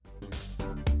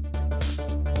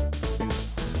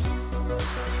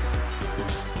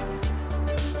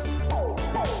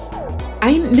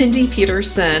I'm Mindy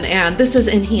Peterson, and this is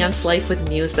Enhance Life with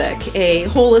Music, a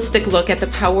holistic look at the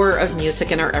power of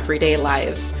music in our everyday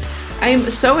lives. I'm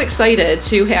so excited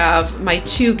to have my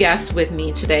two guests with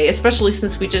me today, especially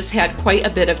since we just had quite a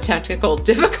bit of technical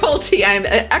difficulty. I'm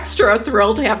extra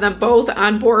thrilled to have them both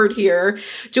on board here.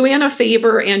 Joanna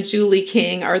Faber and Julie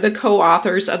King are the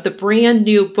co-authors of the brand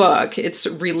new book. It's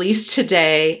released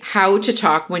today, How to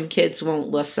Talk When Kids Won't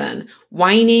Listen: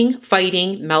 Whining,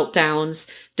 Fighting, Meltdowns,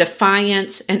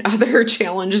 Defiance, and Other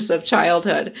Challenges of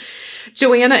Childhood.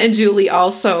 Joanna and Julie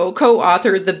also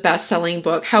co-authored the best-selling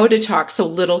book, How to Talk So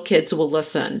Little Kids Will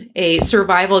Listen, a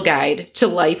survival guide to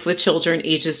life with children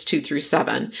ages 2 through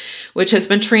 7, which has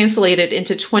been translated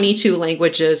into 22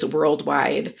 languages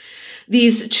worldwide.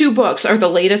 These two books are the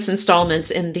latest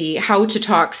installments in the How to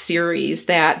Talk series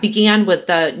that began with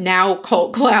the now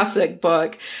cult classic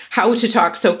book, How to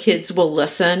Talk So Kids Will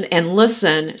Listen and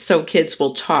Listen So Kids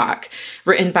Will Talk,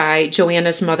 written by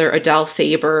Joanna's mother, Adele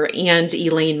Faber, and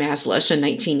Elaine Maslish in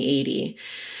 1980.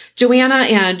 Joanna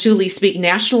and Julie speak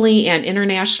nationally and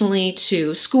internationally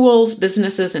to schools,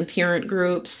 businesses, and parent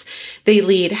groups. They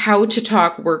lead How to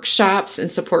Talk workshops and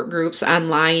support groups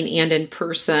online and in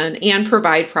person, and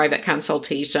provide private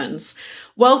consultations.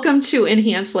 Welcome to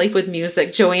Enhance Life with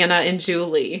Music, Joanna and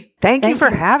Julie. Thank you for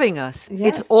having us.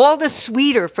 Yes. It's all the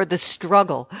sweeter for the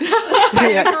struggle.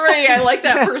 I agree. I like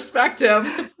that perspective.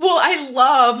 Well, I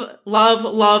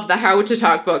love the How to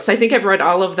Talk books. I think I've read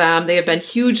all of them. They have been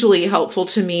hugely helpful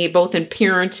to me, both in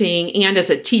parenting and as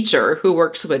a teacher who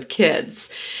works with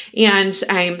kids. And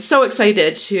I'm so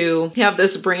excited to have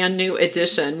this brand new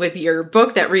edition with your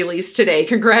book that released today.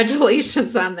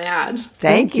 Congratulations on that.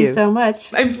 Thank you so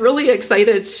much. I'm really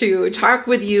excited to talk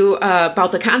with you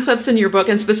about the concepts in your book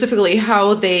and specifically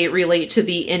how they relate to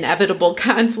the inevitable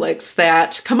conflicts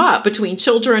that come up between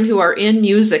children who are in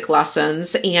music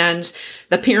lessons and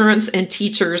the parents and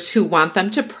teachers who want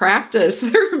them to practice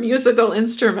their musical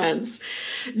instruments.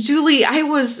 Julie, I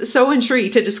was so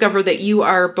intrigued to discover that you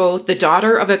are both the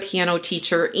daughter of a piano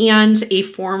teacher and a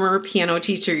former piano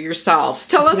teacher yourself.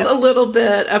 Tell us a little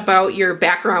bit about your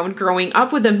background growing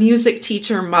up with a music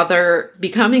teacher mother,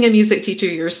 becoming a music teacher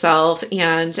yourself,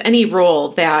 and any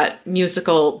role that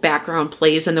musical background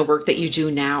plays in the work that you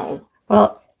do now.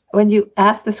 Well, when you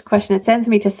ask this question, it sends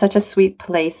me to such a sweet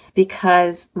place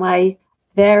because my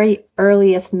very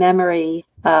earliest memory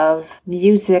of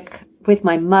music with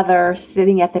my mother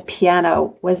sitting at the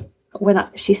piano was when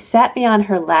she sat me on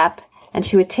her lap and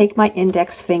she would take my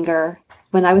index finger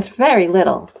when I was very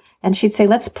little and she'd say,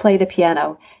 let's play the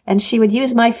piano. And she would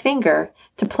use my finger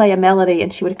to play a melody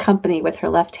and she would accompany with her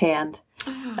left hand.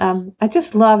 I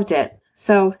just loved it.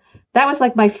 So that was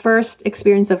like my first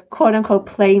experience of quote unquote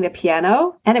playing the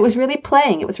piano. And it was really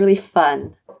playing. It was really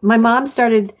fun. My mom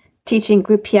started teaching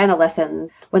group piano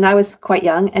lessons when I was quite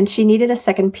young, and she needed a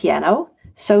second piano.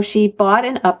 So she bought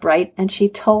an upright, and she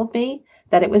told me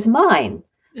that it was mine,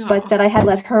 but that I had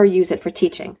let her use it for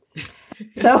teaching.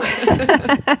 So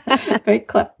very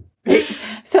clever.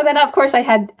 So then, of course, I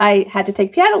had to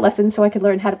take piano lessons so I could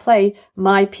learn how to play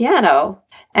my piano.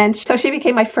 And so she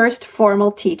became my first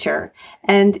formal teacher.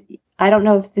 And I don't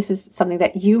know if this is something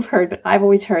that you've heard, but I've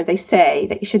always heard they say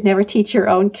that you should never teach your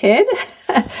own kid.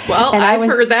 Well, I've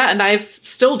heard that and I've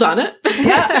still done it.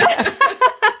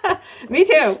 Yeah. Me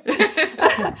too.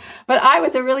 But I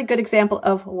was a really good example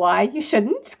of why you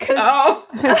shouldn't.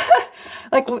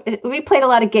 Like we played a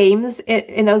lot of games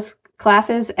in those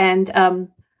classes and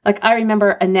like I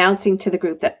remember announcing to the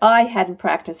group that I hadn't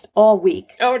practiced all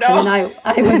week. Oh no! And then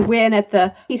I would win at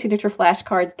the e-signature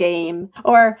flashcards game,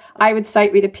 or I would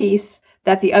sight read a piece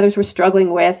that the others were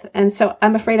struggling with, and so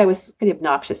I'm afraid I was pretty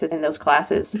obnoxious in those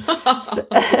classes.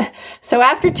 So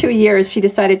after 2 years, she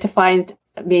decided to find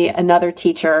me another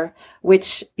teacher,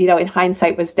 which in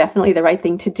hindsight was definitely the right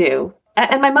thing to do.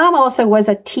 And my mom also was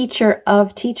a teacher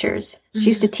of teachers. She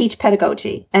used to teach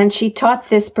pedagogy, and she taught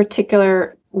this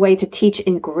particular way to teach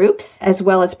in groups as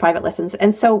well as private lessons.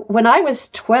 And so when I was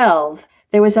 12,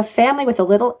 there was a family with a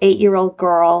little 8-year-old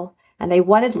girl, and they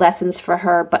wanted lessons for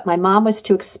her, but my mom was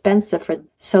too expensive for them.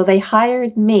 So they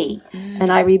hired me.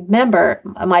 And I remember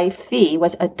my fee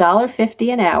was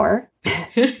 $1.50 an hour.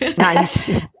 Nice.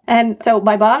 And so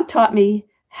my mom taught me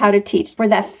how to teach. For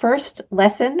that first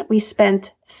lesson, we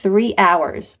spent 3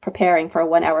 hours preparing for a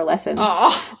 1-hour lesson.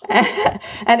 Oh.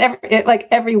 And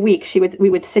every week we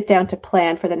would sit down to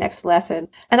plan for the next lesson.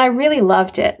 And I really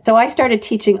loved it. So I started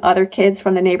teaching other kids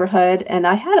from the neighborhood, and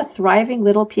I had a thriving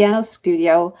little piano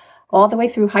studio all the way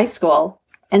through high school.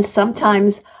 And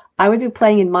sometimes I would be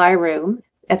playing in my room.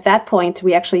 At that point,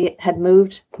 we actually had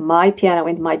moved my piano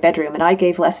into my bedroom, and I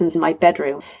gave lessons in my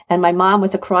bedroom. And my mom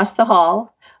was across the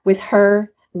hall with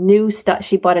her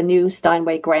she bought a new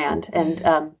Steinway Grand.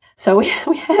 And so we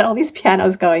had all these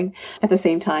pianos going at the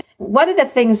same time. One of the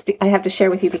things I have to share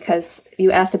with you, because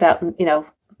you asked about,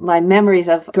 my memories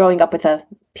of growing up with a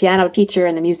piano teacher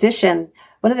and a musician,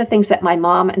 one of the things that my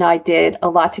mom and I did a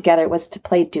lot together was to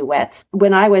play duets.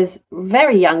 When I was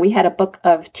very young, we had a book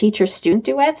of teacher-student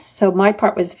duets. So my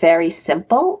part was very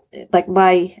simple. Like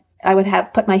I would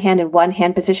put my hand in one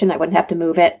hand position. I wouldn't have to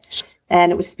move it.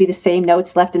 And it would be the same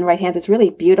notes, left and right hands. It's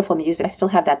really beautiful music. I still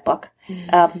have that book.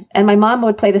 And my mom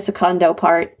would play the secondo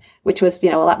part, which was, a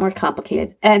lot more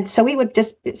complicated. And so we would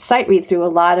just sight read through a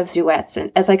lot of duets.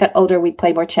 And as I got older, we'd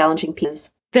play more challenging pieces.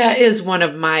 That is one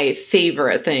of my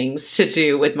favorite things to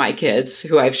do with my kids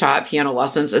who I've taught piano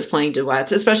lessons, is playing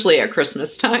duets, especially at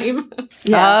Christmas time.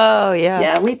 Yeah. Oh, yeah.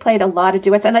 Yeah, we played a lot of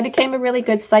duets, and I became a really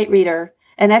good sight reader.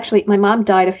 And actually, my mom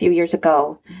died a few years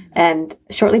ago. And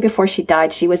shortly before she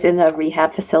died, she was in a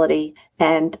rehab facility.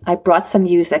 And I brought some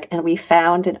music, and we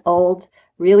found an old,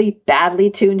 really badly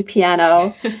tuned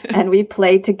piano, and we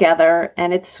played together.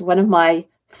 And it's one of my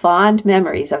fond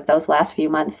memories of those last few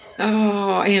months.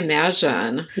 Oh, I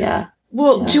imagine. Yeah.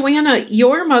 Well, Yeah. Joanna,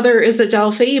 your mother is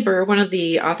Adele Faber, one of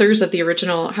the authors of the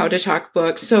original How to Talk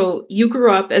book. So you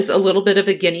grew up as a little bit of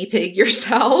a guinea pig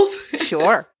yourself.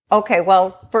 Sure. Okay,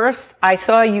 well, first, I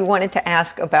saw you wanted to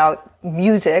ask about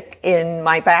music in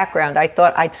my background. I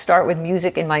thought I'd start with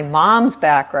music in my mom's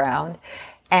background.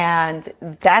 And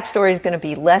that story is going to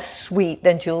be less sweet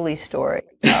than Julie's story.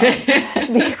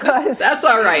 Because that's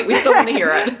all right. We still want to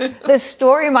hear it. The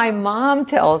story my mom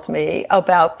tells me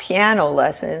about piano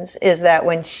lessons is that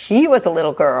when she was a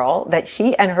little girl, that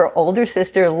she and her older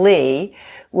sister Lee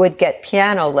would get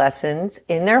piano lessons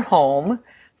in their home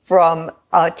from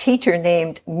a teacher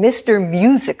named Mr.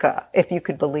 Musica, if you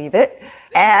could believe it.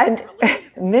 And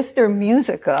Mr.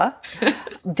 Musica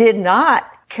did not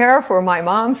care for my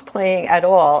mom's playing at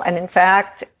all. And in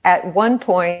fact, at one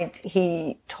point,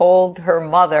 he told her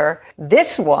mother,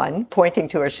 this one, pointing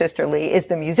to her sister Lee, is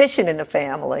the musician in the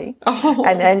family. Oh.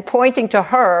 And then pointing to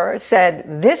her,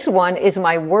 said, this one is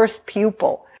my worst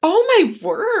pupil. Oh, my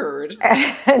word.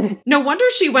 And no wonder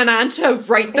she went on to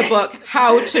write the book,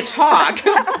 How to Talk,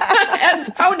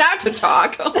 and How Not to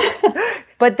Talk.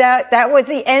 But that was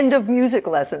the end of music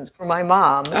lessons for my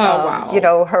mom. Oh,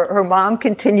 wow. Her mom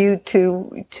continued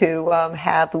to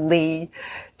have Lee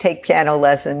take piano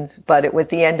lessons, but it was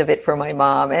the end of it for my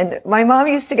mom. And my mom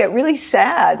used to get really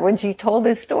sad when she told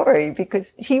this story because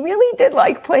she really did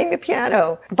like playing the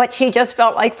piano. But she just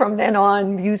felt like from then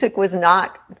on, music was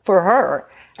not for her.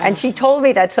 And she told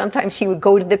me that sometimes she would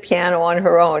go to the piano on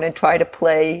her own and try to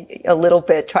play a little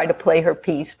bit, try to play her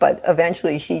piece, but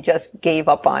eventually she just gave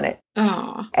up on it.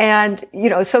 Oh. And,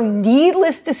 so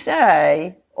needless to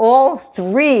say, all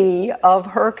three of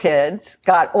her kids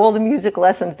got all the music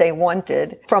lessons they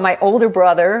wanted, from my older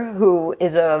brother, who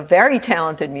is a very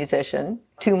talented musician,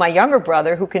 to my younger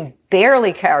brother, who can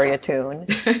barely carry a tune,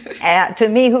 and to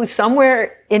me, who's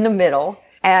somewhere in the middle.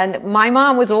 And my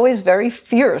mom was always very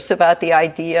fierce about the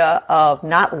idea of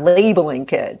not labeling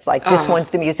kids. Like, this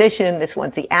one's the musician, this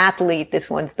one's the athlete, this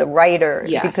one's the writer.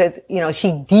 Yeah. Because,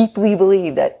 she deeply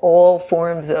believed that all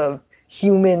forms of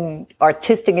human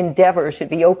artistic endeavor should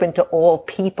be open to all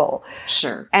people.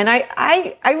 Sure. And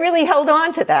I really held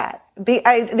on to that.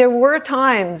 There were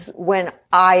times when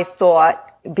I thought,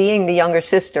 being the younger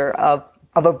sister of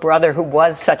a brother who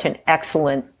was such an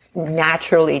excellent,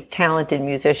 naturally talented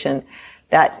musician,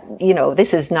 that,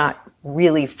 this is not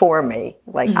really for me.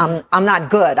 Like, I'm not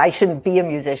good. I shouldn't be a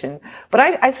musician. But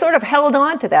I sort of held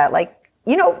on to that. Like,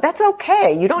 that's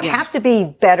okay. You don't have to be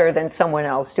better than someone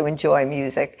else to enjoy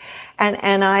music.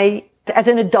 And I, as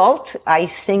an adult, I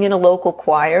sing in a local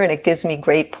choir, and it gives me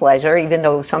great pleasure, even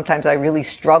though sometimes I really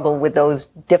struggle with those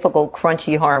difficult,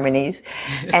 crunchy harmonies.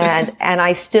 And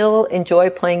I still enjoy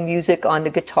playing music on the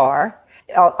guitar.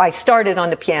 I started on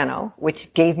the piano,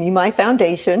 which gave me my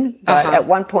foundation, but at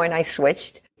one point I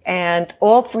switched. And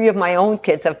all three of my own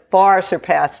kids have far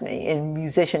surpassed me in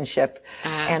musicianship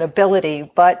and ability.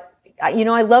 But, I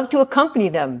love to accompany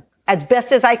them as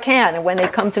best as I can. And when they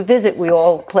come to visit, we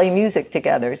all play music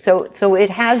together. So it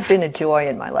has been a joy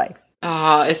in my life.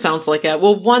 It sounds like it.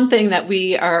 Well, one thing that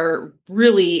we are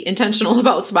really intentional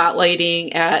about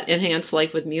spotlighting at Enhanced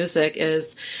Life with Music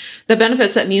is the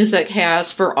benefits that music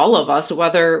has for all of us,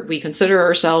 whether we consider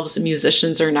ourselves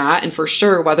musicians or not, and for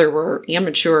sure, whether we're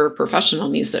amateur or professional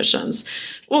musicians.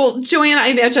 Well, Joanna, I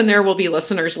imagine there will be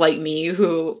listeners like me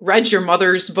who read your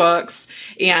mother's books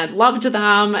and loved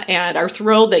them and are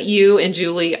thrilled that you and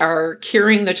Julie are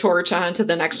carrying the torch on to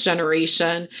the next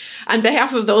generation. On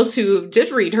behalf of those who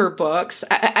did read her books,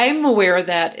 I'm aware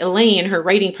that Elaine, her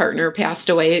writing partner, passed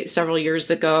away several years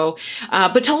ago.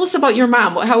 But tell us about your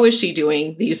mom. How is she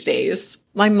doing these days?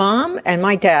 My mom and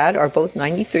my dad are both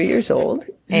 93 years old,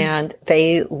 and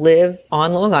they live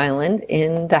on Long Island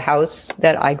in the house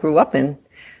that I grew up in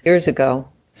years ago.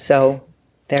 So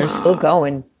they're still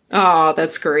going. Oh,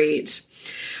 that's great.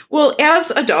 Well, as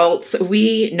adults,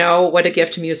 we know what a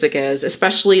gift music is,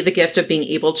 especially the gift of being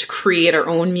able to create our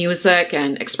own music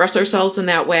and express ourselves in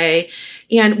that way.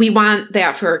 And we want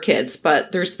that for our kids.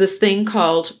 But there's this thing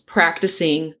called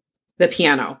practicing the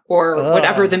piano or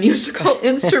whatever the musical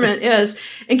instrument is.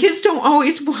 And kids don't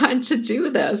always want to do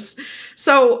this.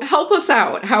 So help us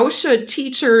out. How should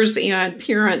teachers and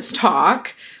parents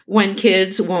talk when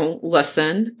kids won't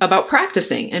listen about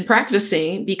practicing? And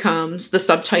practicing becomes the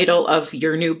subtitle of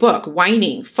your new book,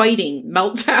 Whining, Fighting,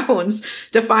 Meltdowns,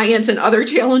 Defiance, and Other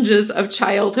Challenges of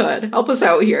Childhood. Help us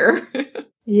out here.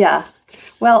 Yeah.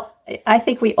 Well, I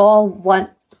think we all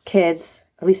want kids,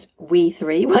 at least we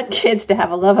three, want kids to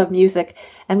have a love of music,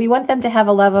 and we want them to have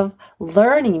a love of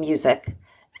learning music.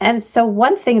 And so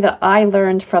one thing that I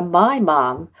learned from my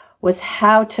mom was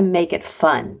how to make it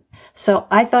fun. So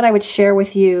I thought I would share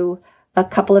with you a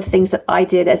couple of things that I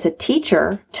did as a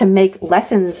teacher to make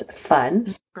lessons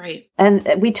fun. Great. And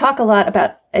we talk a lot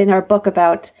about in our book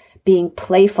about being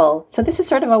playful. So this is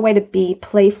sort of a way to be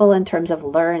playful in terms of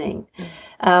learning.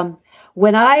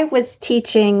 When I was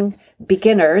teaching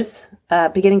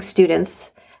beginning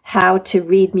students how to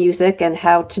read music and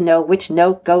how to know which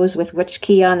note goes with which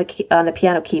key on the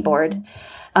piano keyboard,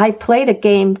 I played a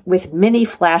game with mini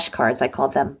flashcards, I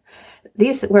called them.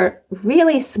 These were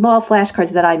really small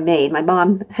flashcards that I made. My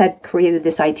mom had created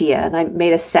this idea, and I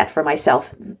made a set for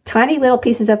myself. Tiny little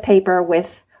pieces of paper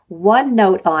with one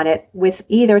note on it with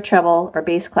either treble or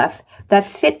bass clef that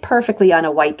fit perfectly on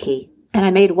a white key. And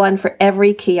I made one for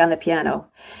every key on the piano.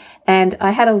 And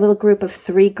I had a little group of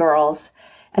 3 girls,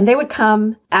 and they would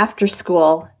come after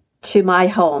school to my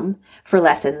home for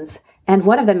lessons. And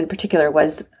one of them in particular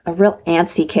was a real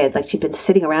antsy kid. Like, she'd been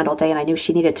sitting around all day and I knew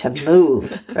she needed to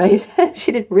move, right?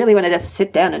 She didn't really want to just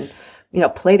sit down and,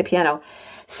 play the piano.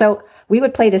 So we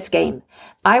would play this game.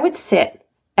 I would sit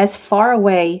as far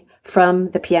away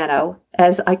from the piano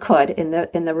as I could in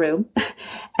the room.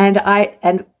 And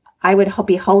I would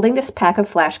be holding this pack of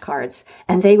flashcards,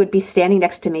 and they would be standing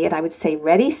next to me, and I would say,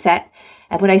 ready, set.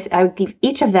 And when I would give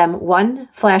each of them one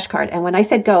flashcard. And when I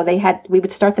said go, we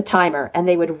would start the timer, and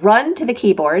they would run to the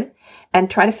keyboard and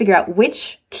try to figure out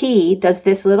which key does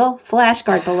this little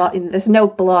flashcard this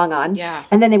note belong on. Yeah.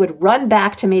 And then they would run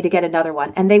back to me to get another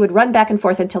one. And they would run back and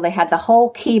forth until they had the whole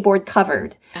keyboard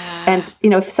covered. And,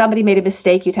 if somebody made a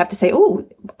mistake, you'd have to say, oh,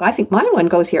 I think my one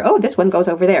goes here. Oh, this one goes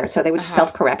over there. So they would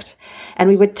self-correct. And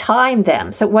we would time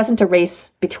them. So it wasn't a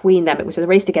race between them. It was a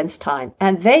race against time.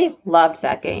 And they loved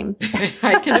that game.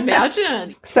 I can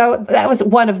imagine. So that was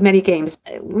one of many games.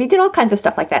 We did all kinds of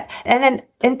stuff like that. And then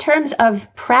in terms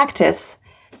of practice,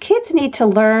 kids need to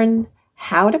learn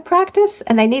how to practice,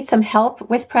 and they need some help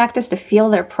with practice to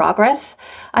feel their progress.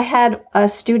 I had a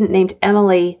student named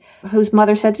Emily whose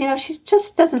mother said, she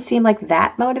just doesn't seem like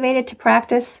that motivated to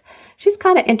practice. She's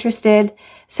kind of interested.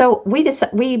 So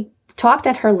we talked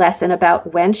at her lesson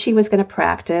about when she was going to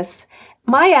practice.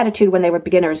 My attitude when they were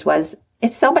beginners was,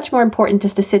 it's so much more important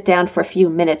just to sit down for a few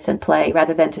minutes and play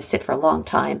rather than to sit for a long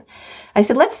time. I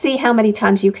said, let's see how many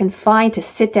times you can find to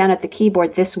sit down at the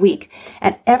keyboard this week.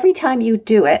 And every time you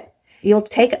do it, you'll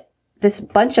take this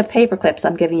bunch of paper clips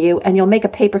I'm giving you, and you'll make a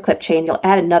paperclip chain. You'll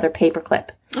add another paperclip.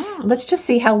 Oh. Let's just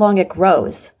see how long it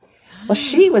grows. Well,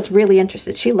 she was really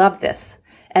interested. She loved this.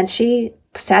 And she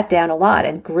sat down a lot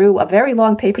and grew a very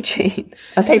long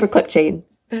paperclip chain.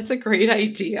 That's a great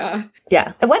idea.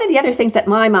 Yeah. And one of the other things that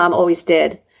my mom always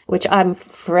did, which I'm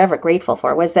forever grateful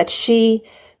for, was that she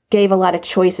gave a lot of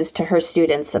choices to her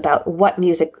students about what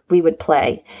music we would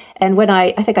play. And when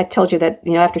I think I told you that,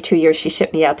 after 2 years, she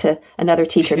shipped me out to another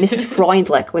teacher. Mrs.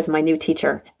 Freundlich was my new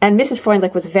teacher. And Mrs.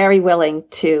 Freundlich was very willing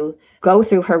to go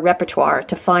through her repertoire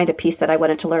to find a piece that I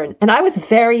wanted to learn. And I was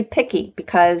very picky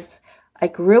because I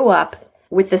grew up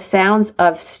with the sounds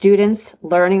of students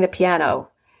learning the piano,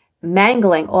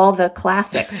 mangling all the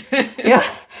classics. Yeah.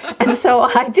 And so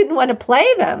I didn't want to play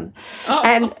them. Oh.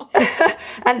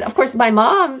 And of course, my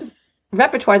mom's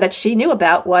repertoire that she knew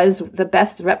about was the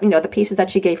best, the pieces that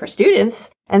she gave her students.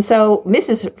 And so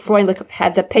Mrs. Freundlich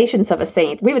had the patience of a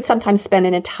saint. We would sometimes spend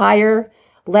an entire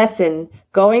lesson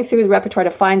going through the repertoire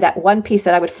to find that one piece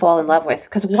that I would fall in love with.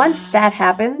 Because once that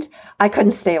happened, I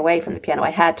couldn't stay away from the piano. I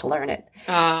had to learn it.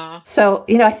 So,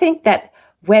 I think that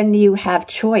when you have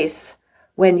choice,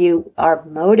 when you are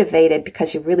motivated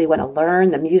because you really want to learn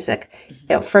the music,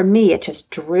 for me, it just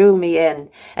drew me in.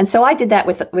 And so I did that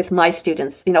with my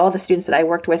students, all the students that I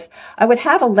worked with. I would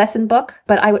have a lesson book,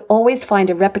 but I would always find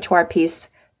a repertoire piece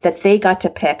that they got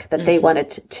to pick, that they wanted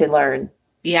to learn.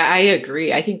 Yeah, I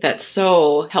agree. I think that's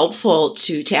so helpful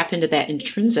to tap into that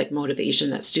intrinsic motivation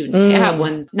that students have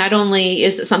when not only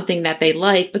is it something that they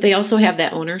like, but they also have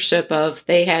that ownership of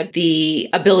they had the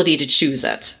ability to choose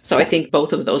it. So I think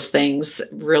both of those things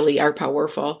really are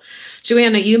powerful.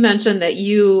 Joanna, you mentioned that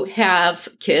you have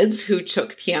kids who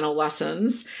took piano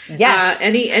lessons. Yes.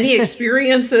 Any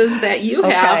experiences that you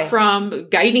have from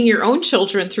guiding your own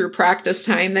children through practice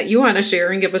time that you want to share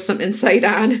and give us some insight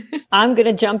on? I'm going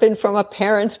to jump in from a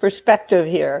parent's perspective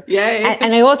here. Yay.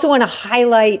 And I also want to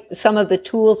highlight some of the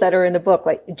tools that are in the book.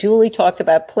 Like Julie talked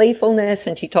about playfulness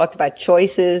and she talked about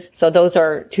choices. So those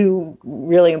are two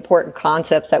really important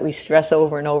concepts that we stress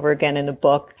over and over again in the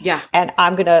book. Yeah. And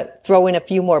I'm going to throw in a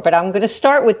few more, but I'm going to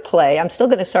start with play. I'm still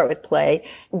going to start with play.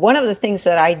 One of the things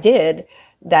that I did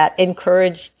that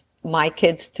encouraged my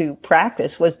kids to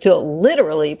practice was to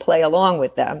literally play along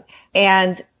with them.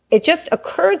 And it just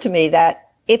occurred to me that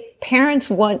if parents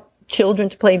want children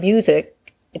to play music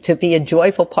to be a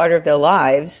joyful part of their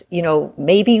lives,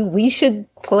 maybe we should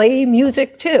play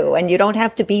music too. And you don't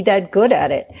have to be that good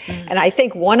at it. And I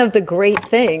think one of the great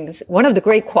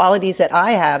qualities that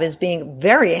I have is being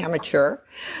very amateur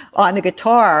on the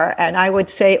guitar. And I would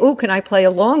say, "Oh, can I play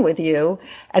along with you?"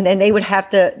 And then they would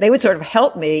sort of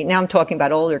help me. Now I'm talking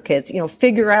about older kids,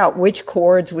 figure out which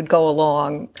chords would go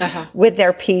along with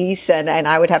their piece. And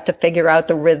I would have to figure out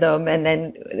the rhythm. And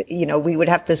then, we would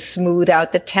have to smooth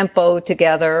out the tempo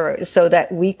together so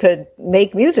that we could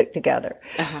make music together.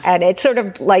 And it's sort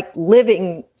of like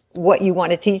living what you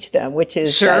want to teach them, which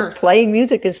is that playing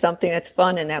music is something that's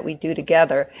fun and that we do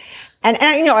together. And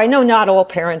I know not all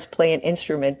parents play an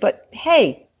instrument, but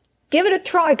hey, give it a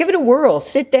try, give it a whirl,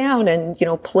 sit down and,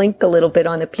 plink a little bit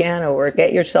on the piano or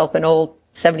get yourself an old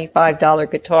 $75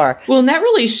 guitar. Well, and that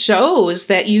really shows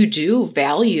that you do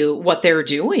value what they're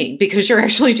doing because you're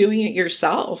actually doing it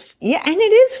yourself. Yeah. And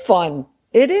it is fun.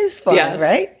 It is fun,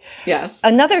 right? Yes.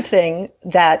 Another thing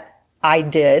that I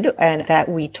did and that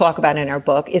we talk about in our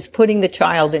book is putting the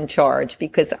child in charge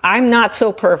because I'm not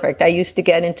so perfect. I used to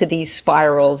get into these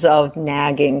spirals of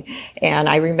nagging. And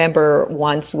I remember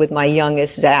once with my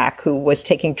youngest, Zach, who was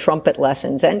taking trumpet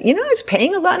lessons. And, I was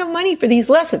paying a lot of money for these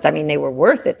lessons. I mean, they were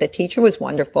worth it. The teacher was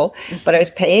wonderful, but I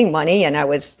was paying money and I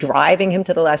was driving him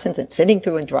to the lessons and sitting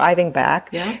through and driving back.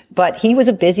 Yeah. But he was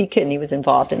a busy kid and he was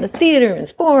involved in the theater and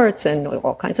sports and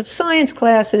all kinds of science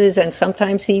classes. And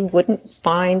sometimes he wouldn't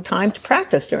find time to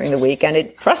practice during the week, and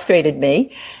it frustrated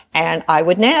me, and I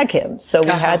would nag him. So we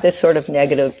had this sort of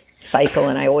negative cycle,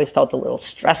 and I always felt a little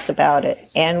stressed about it.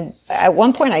 And at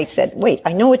one point I said, wait,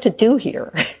 I know what to do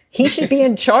here. He should be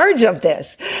in charge of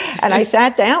this. And I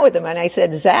sat down with him and I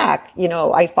said, Zach,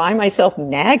 I find myself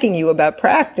nagging you about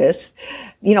practice.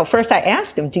 First I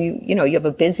asked him, you have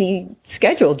a busy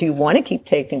schedule. Do you want to keep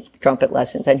taking trumpet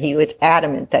lessons? And he was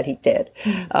adamant that he did,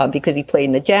 because he played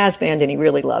in the jazz band and he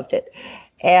really loved it.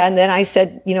 And then I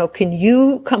said, can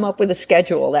you come up with a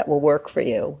schedule that will work for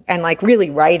you and really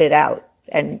write it out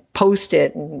and post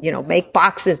it and, make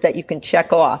boxes that you can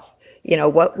check off,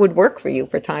 what would work for you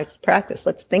for times to practice?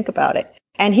 Let's think about it.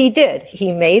 And he did.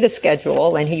 He made a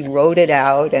schedule and he wrote it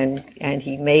out and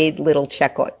he made little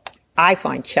I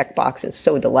find check boxes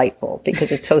so delightful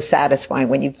because it's so satisfying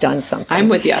when you've done something. I'm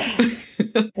with you.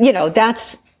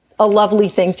 That's a lovely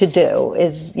thing to do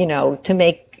is, to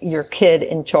make your kid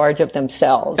in charge of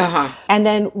themselves. And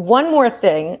then one more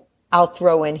thing I'll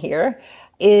throw in here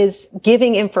is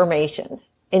giving information.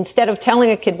 Instead of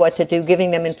telling a kid what to do, giving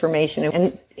them information.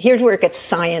 And here's where it gets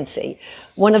sciencey.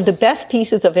 One of the best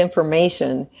pieces of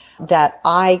information that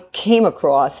I came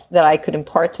across that I could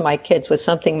impart to my kids was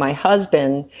something my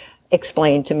husband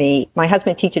explained to me. My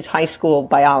husband teaches high school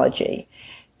biology.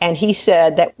 And he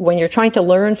said that when you're trying to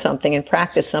learn something and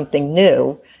practice something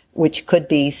new, which could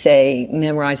be, say,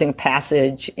 memorizing a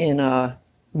passage in a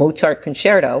Mozart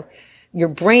concerto, your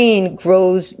brain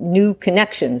grows new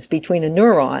connections between the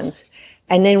neurons.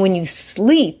 And then when you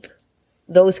sleep,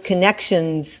 those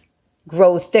connections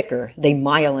grow thicker. They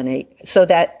myelinate so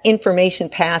that information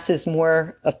passes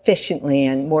more efficiently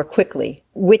and more quickly,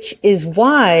 which is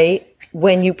why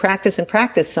when you practice and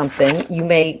practice something, you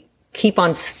may keep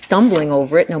on stumbling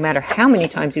over it no matter how many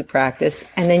times you practice.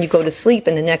 And then you go to sleep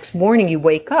and the next morning you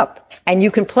wake up and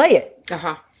you can play it.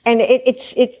 Uh-huh. And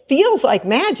it feels like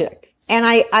magic. And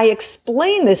I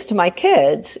explain this to my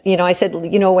kids. I said,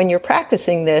 when you're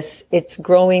practicing this, it's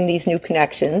growing these new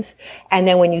connections. And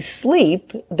then when you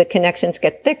sleep, the connections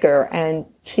get thicker, and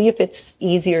see if it's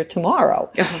easier tomorrow.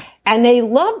 Uh-huh. And they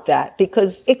love that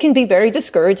because it can be very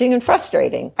discouraging and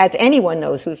frustrating, as anyone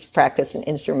knows who's practiced an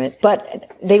instrument.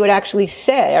 But they would actually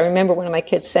say, I remember one of my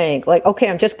kids saying, like, okay,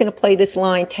 I'm just going to play this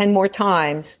line 10 more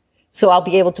times, so I'll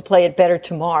be able to play it better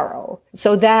tomorrow.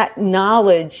 So that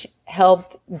knowledge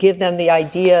helped give them the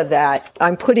idea that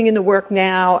I'm putting in the work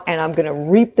now and I'm going to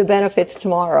reap the benefits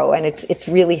tomorrow. And it's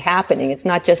really happening. It's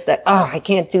not just that, I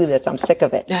can't do this. I'm sick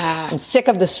of it. I'm sick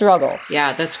of the struggle.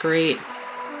 Yeah, that's great.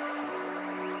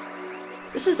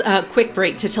 This is a quick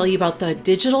break to tell you about the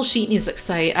digital sheet music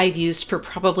site I've used for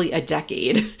probably a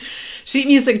decade. Sheet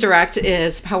Music Direct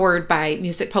is powered by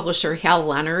music publisher Hal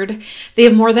Leonard. They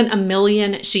have more than 1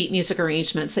 million sheet music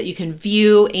arrangements that you can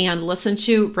view and listen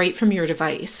to right from your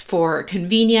device for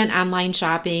convenient online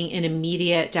shopping and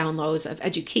immediate downloads of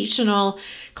educational,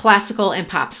 classical, and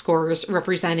pop scores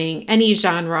representing any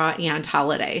genre and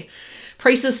holiday.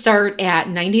 Prices start at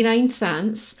 99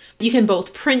 cents. You can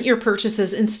both print your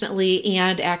purchases instantly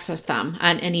and access them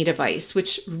on any device,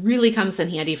 which really comes in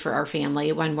handy for our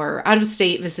family when we're out of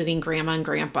state visiting grandma and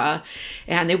grandpa,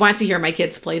 and they want to hear my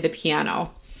kids play the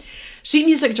piano. Sheet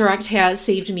Music Direct has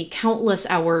saved me countless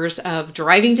hours of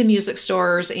driving to music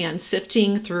stores and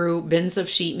sifting through bins of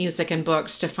sheet music and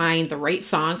books to find the right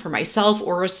song for myself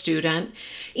or a student,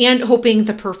 and hoping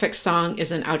the perfect song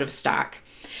isn't out of stock.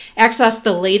 Access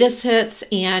the latest hits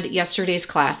and yesterday's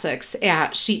classics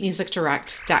at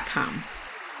sheetmusicdirect.com.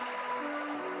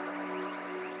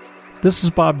 This is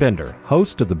Bob Bender,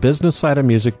 host of the Business Side of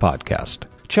Music podcast.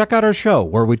 Check out our show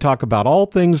where we talk about all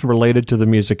things related to the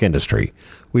music industry.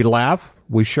 We laugh,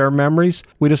 we share memories,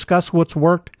 we discuss what's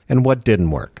worked and what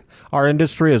didn't work. Our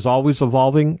industry is always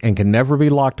evolving and can never be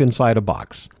locked inside a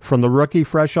box. From the rookie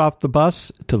fresh off the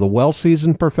bus to the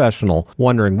well-seasoned professional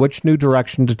wondering which new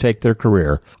direction to take their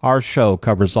career, our show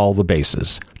covers all the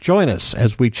bases. Join us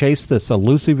as we chase this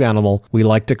elusive animal we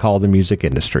like to call the music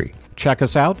industry. Check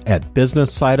us out at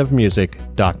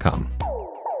businesssideofmusic.com.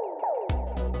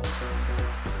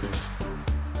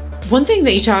 One thing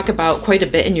that you talk about quite a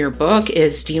bit in your book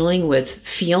is dealing with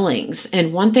feelings.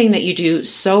 And one thing that you do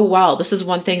so well, this is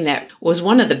one thing that was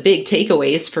one of the big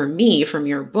takeaways for me from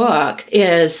your book,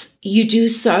 is you do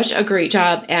such a great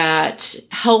job at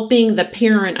helping the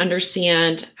parent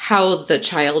understand how the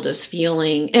child is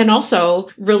feeling, and also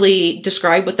really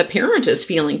describe what the parent is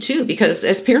feeling too, because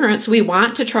as parents, we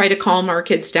want to try to calm our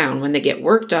kids down when they get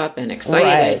worked up and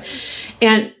excited. Right.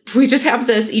 And we just have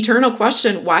this eternal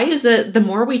question, why is it the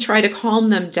more we try to calm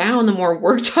them down, the more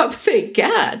worked up they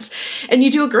get? And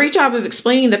you do a great job of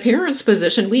explaining the parent's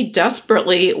position. We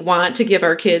desperately want to give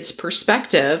our kids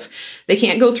perspective. They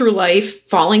can't go through life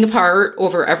falling apart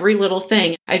over every little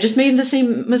thing. I just made the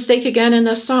same mistake again in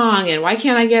this song, and why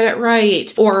can't I get it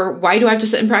right? Or why do I have to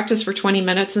sit and practice for 20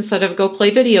 minutes instead of go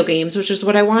play video games, which is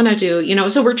what I want to do?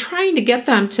 So we're trying to get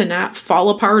them to not fall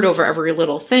apart over every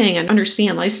little thing and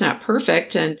understand life's not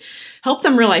perfect, and help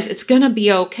them realize it's going to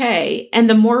be okay. And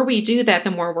the more we do that,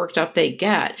 the more worked up they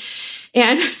get.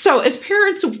 And so as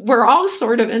parents, we're all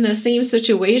sort of in the same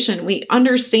situation. We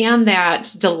understand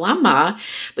that dilemma,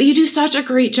 but you do such a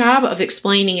great job of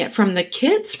explaining it from the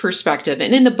kids' perspective.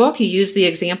 And in the book, you use the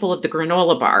example of the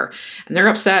granola bar, and they're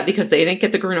upset because they didn't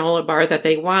get the granola bar that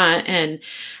they want. And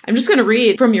I'm just going to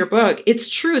read from your book. It's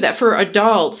true that for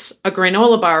adults, a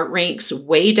granola bar ranks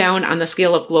way down on the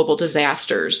scale of global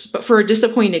disasters. But for a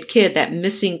disappointed kid, that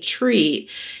missing treat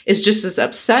is just as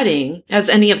upsetting as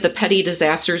any of the petty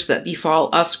disasters that befall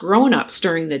us grown-ups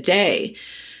during the day.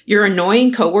 Your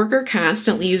annoying coworker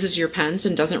constantly uses your pens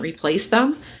and doesn't replace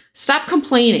them. Stop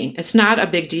complaining. It's not a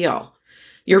big deal.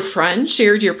 Your friend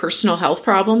shared your personal health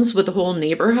problems with the whole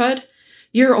neighborhood.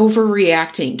 You're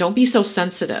overreacting. Don't be so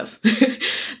sensitive.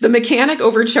 The mechanic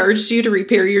overcharged you to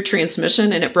repair your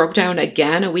transmission and it broke down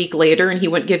again a week later and he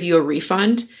wouldn't give you a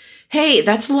refund. Hey,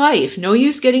 that's life. No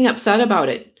use getting upset about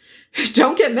it.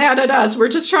 Don't get mad at us. We're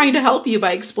just trying to help you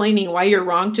by explaining why you're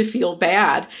wrong to feel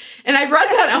bad. And I read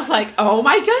that and I was like, oh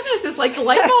my goodness, it's like the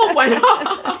light bulb went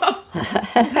off.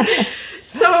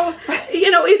 So,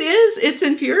 it's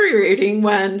infuriating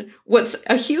when what's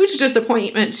a huge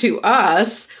disappointment to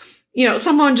us,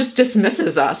 someone just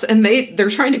dismisses us and they're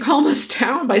trying to calm us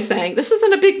down by saying, this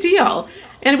isn't a big deal.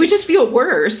 And we just feel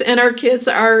worse, and our kids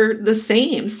are the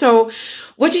same. So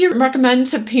what do you recommend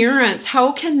to parents?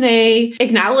 How can they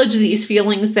acknowledge these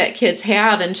feelings that kids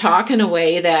have and talk in a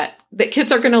way that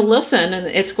kids are going to listen and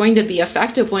it's going to be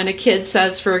effective? When a kid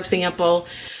says, for example,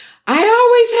 I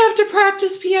always have to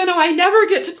practice piano. I never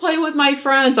get to play with my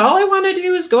friends. All I want to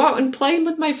do is go out and play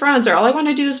with my friends, or all I want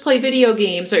to do is play video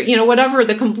games, or, whatever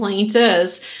the complaint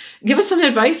is. Give us some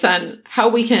advice on how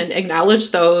we can acknowledge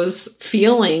those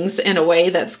feelings in a way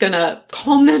that's going to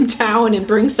calm them down and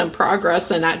bring some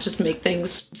progress and not just make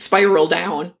things spiral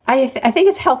down. I think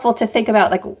it's helpful to think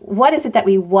about, like, what is it that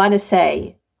we want to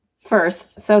say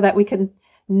first so that we can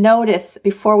notice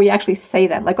before we actually say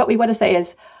them. Like, what we want to say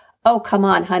is, oh, come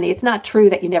on, honey. It's not true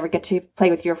that you never get to play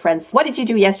with your friends. What did you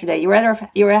do yesterday? You were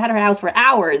at our house for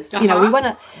hours. We want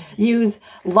to use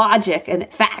logic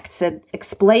and facts and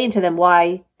explain to them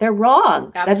why they're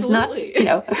wrong. Absolutely.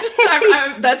 That's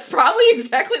not, that's probably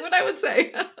exactly what I would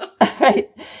say. Right.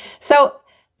 So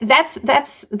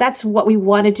that's what we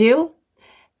want to do.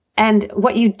 And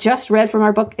what you just read from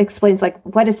our book explains, like,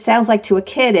 what it sounds like to a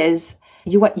kid is,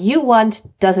 what you want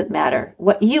doesn't matter.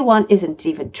 What you want isn't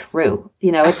even true.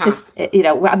 It's just,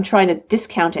 I'm trying to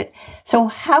discount it. So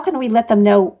how can we let them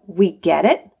know we get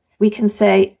it? We can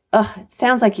say, oh, it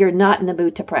sounds like you're not in the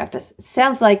mood to practice. It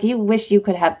sounds like you wish you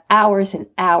could have hours and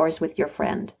hours with your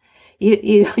friend.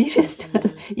 You just,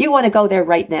 you want to go there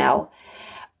right now.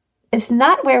 It's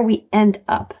not where we end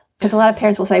up. Because a lot of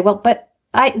parents will say, well, but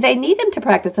they need him to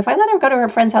practice. If I let her go to her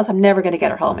friend's house, I'm never going to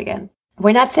get her home again.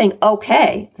 We're not saying,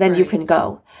 okay, then you can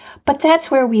go. But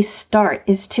that's where we start,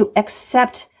 is to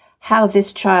accept how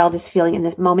this child is feeling in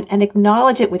this moment and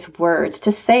acknowledge it with words,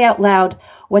 to say out loud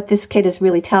what this kid is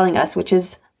really telling us, which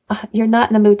is, you're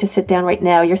not in the mood to sit down right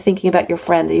now. You're thinking about your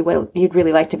friend that you'd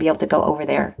really like to be able to go over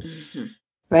there. Mm-hmm.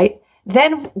 Right?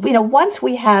 Then, once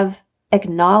we have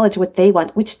acknowledged what they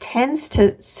want, which tends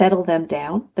to settle them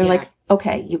down, they're like,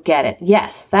 okay, you get it.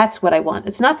 Yes, that's what I want.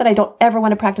 It's not that I don't ever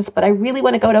want to practice, but I really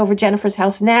want to go over Jennifer's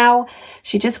house now.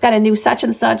 She just got a new such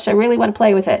and such. I really want to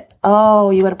play with it. Oh,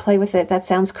 you want to play with it? That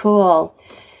sounds cool.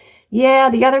 Yeah,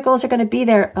 the other girls are going to be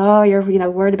there. Oh, you're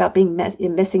worried about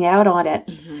missing out on it.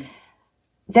 Mm-hmm.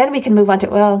 Then we can move on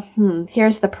to,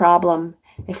 here's the problem.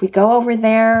 If we go over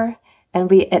there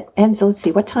and so let's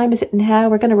see, what time is it now?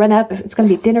 We're going to run up. If it's going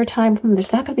to be dinner time,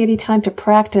 there's not going to be any time to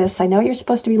practice. I know you're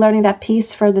supposed to be learning that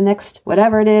piece for the next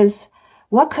whatever it is.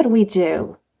 What could we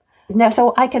do? Now,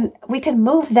 so we can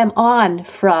move them on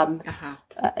from,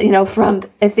 from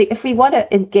if we want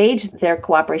to engage their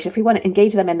cooperation, if we want to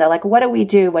engage them in the, like, what do we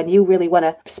do when you really want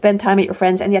to spend time with your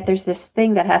friends, and yet there's this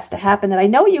thing that has to happen that I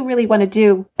know you really want to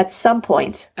do at some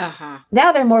point.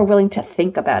 Now they're more willing to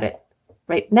think about it,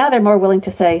 right? Now they're more willing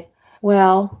to say,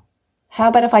 well, how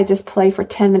about if I just play for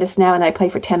 10 minutes now and I play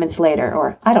for 10 minutes later?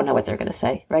 Or I don't know what they're going to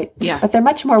say, right? Yeah. But they're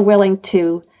much more willing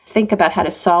to think about how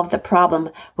to solve the problem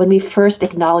when we first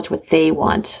acknowledge what they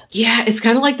want. Yeah, it's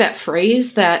kind of like that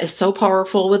phrase that is so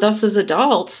powerful with us as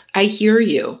adults. I hear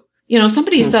you.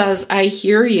 Somebody says, I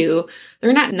hear you.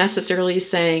 They're not necessarily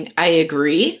saying, I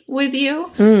agree with you.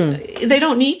 They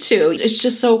don't need to. It's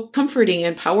just so comforting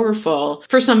and powerful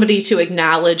for somebody to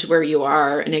acknowledge where you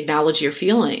are and acknowledge your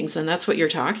feelings. And that's what you're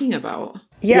talking about.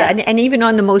 Yeah. And even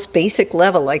on the most basic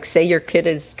level, like, say your kid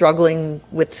is struggling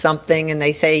with something and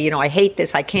they say, I hate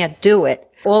this, I can't do it.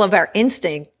 All of our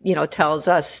instinct, tells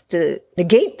us to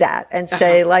negate that and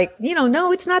say, like,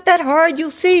 no, it's not that hard.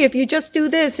 You'll see if you just do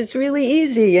this, it's really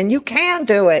easy and you can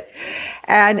do it.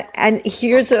 And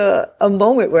here's a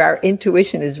moment where our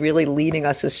intuition is really leading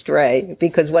us astray,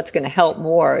 because what's going to help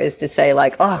more is to say,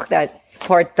 like, oh, that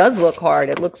part does look hard.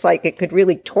 It looks like it could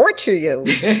really torture you.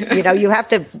 You have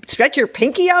to stretch your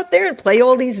pinky out there and play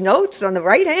all these notes on the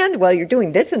right hand while you're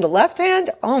doing this in the left hand.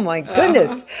 Oh my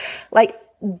goodness. Like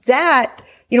that.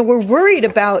 We're worried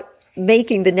about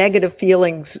making the negative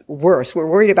feelings worse. We're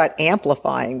worried about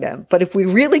amplifying them. But if we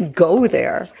really go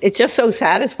there, it's just so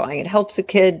satisfying. It helps a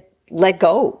kid let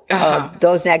go of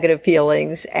those negative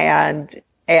feelings and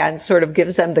sort of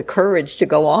gives them the courage to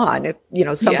go on. If,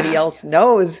 somebody else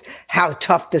knows how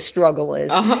tough the struggle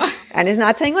is and is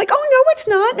not saying, like, oh, no, it's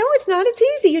not. No, it's not. It's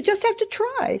easy. You just have to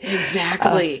try.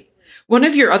 Exactly. One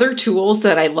of your other tools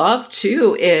that I love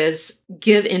too is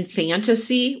give in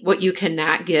fantasy what you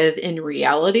cannot give in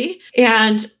reality.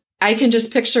 And I can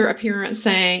just picture a parent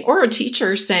saying, or a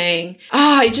teacher saying,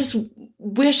 I just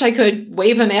wish I could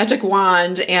wave a magic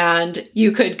wand and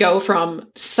you could go from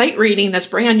sight reading this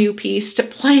brand new piece to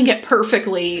playing it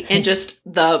perfectly in just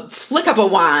the flick of a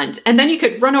wand. And then you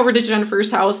could run over to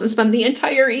Jennifer's house and spend the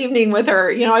entire evening with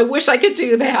her. I wish I could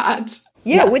do that.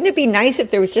 Yeah, wouldn't it be nice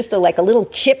if there was just like a little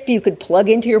chip you could plug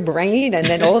into your brain and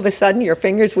then all of a sudden your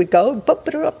fingers would go,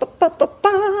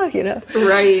 you know?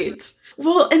 Right.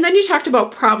 Well, and then you talked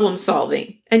about problem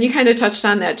solving, and you kind of touched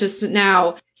on that just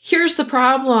now. Here's the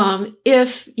problem.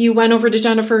 If you went over to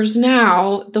Jennifer's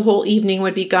now, the whole evening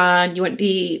would be gone. You wouldn't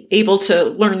be able to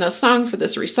learn the song for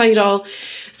this recital.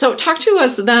 So talk to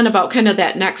us then about kind of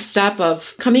that next step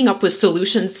of coming up with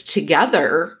solutions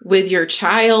together with your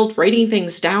child, writing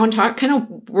things down, kind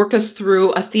of work us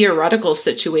through a theoretical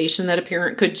situation that a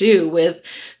parent could do with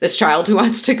this child who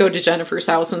wants to go to Jennifer's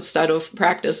house instead of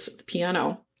practice the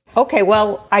piano. Okay,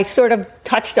 well, I sort of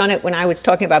touched on it when I was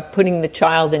talking about putting the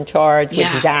child in charge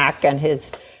with Zach and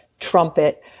his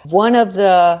trumpet. One of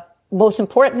the most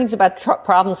important things about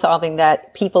problem solving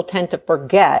that people tend to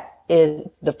forget is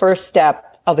the first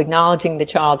step of acknowledging the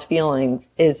child's feelings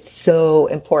is so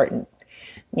important.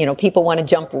 You know, people want to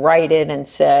jump right in and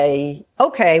say,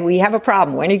 okay, we have a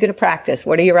problem. When are you going to practice?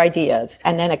 What are your ideas?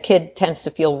 And then a kid tends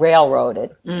to feel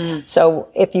railroaded. So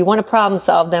if you want to problem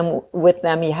solve them with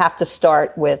them, you have to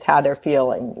start with how they're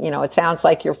feeling. You know, it sounds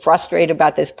like you're frustrated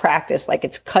about this practice, like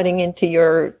it's cutting into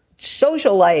your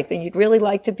social life and you'd really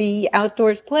like to be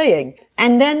outdoors playing.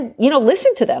 And then, you know,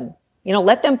 listen to them, you know,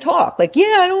 let them talk. Like,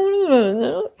 yeah, I don't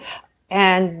know.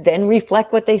 And then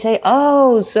reflect what they say.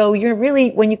 Oh, so you're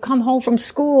really, when you come home from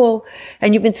school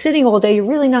and you've been sitting all day, you're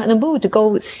really not in the mood to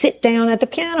go sit down at the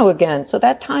piano again. So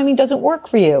that timing doesn't work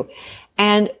for you.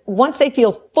 And once they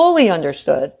feel fully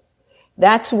understood,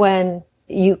 that's when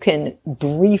you can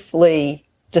briefly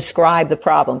describe the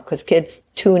problem, because kids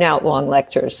tune out long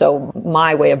lectures. So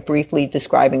my way of briefly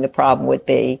describing the problem would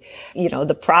be, you know,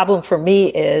 the problem for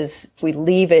me is if we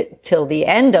leave it till the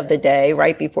end of the day,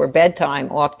 right before bedtime,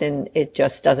 often it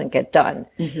just doesn't get done,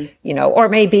 you know, or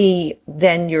maybe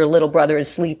then your little brother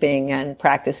is sleeping and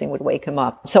practicing would wake him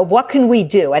up. So what can we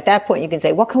do? At that point, you can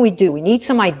say, what can we do? We need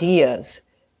some ideas,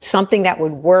 something that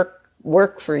would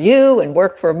work for you and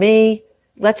work for me.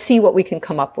 Let's see what we can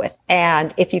come up with.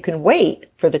 And if you can wait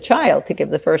for the child to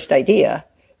give the first idea,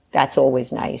 that's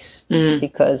always nice,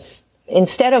 because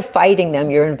instead of fighting them,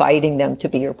 you're inviting them to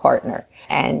be your partner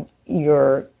and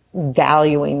you're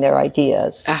valuing their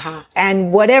ideas.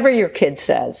 And whatever your kid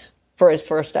says for his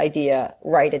first idea,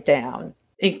 write it down.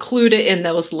 Include it in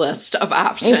those list of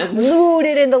options. Include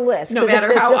it in the list. No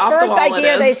matter how off the wall it is. The first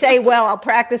idea, they say, well, I'll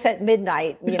practice at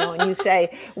midnight, you know, and you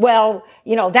say, well,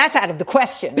 you know, that's out of the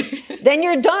question. Then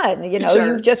you're done. You know,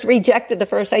 you've just rejected the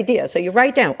first idea. So you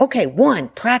write down, okay, 1,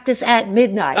 practice at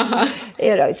midnight.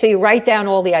 You know, so you write down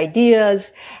all the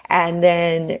ideas, and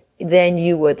then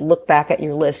you would look back at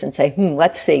your list and say,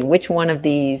 let's see, which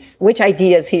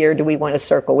ideas here do we want to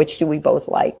circle? Which do we both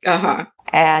like?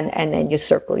 And then you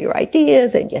circle your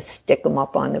ideas and you stick them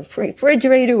up on the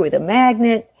refrigerator with a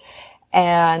magnet.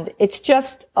 And it's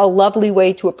just a lovely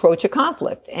way to approach a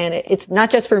conflict. And it's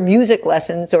not just for music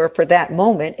lessons or for that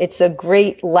moment. It's a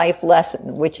great life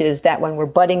lesson, which is that when we're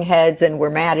butting heads and we're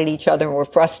mad at each other and we're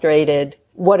frustrated,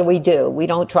 what do? We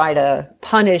don't try to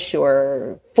punish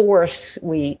or force.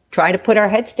 We try to put our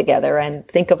heads together and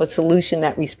think of a solution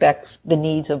that respects the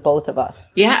needs of both of us.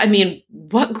 Yeah, I mean,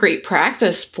 what great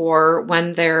practice for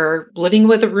when they're living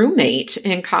with a roommate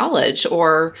in college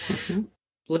or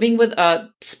living with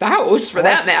a spouse, for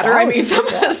that matter. I mean,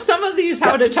 some of these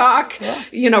how to talk,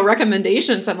 you know,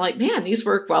 recommendations, I'm like, man, these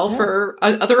work well for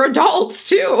other adults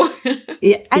too.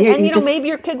 And you know, maybe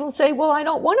your kid will say, well, I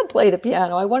don't want to play the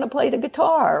piano. I want to play the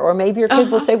guitar. Or maybe your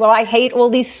kid will say, well, I hate all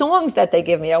these songs that they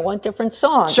give me. I want different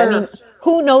songs. I mean,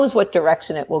 who knows what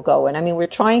direction it will go in? I mean, we're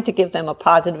trying to give them a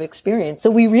positive experience.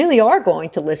 So we really are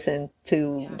going to listen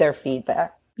to their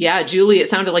feedback. Yeah, Julie, it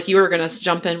sounded like you were going to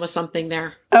jump in with something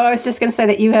there. Oh, I was just going to say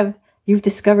that you've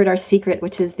discovered our secret,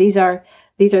 which is these are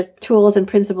tools and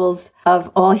principles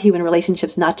of all human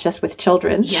relationships, not just with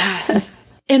children. Yes.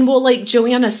 And well, like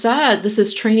Joanna said, this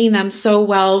is training them so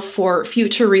well for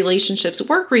future relationships,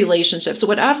 work relationships,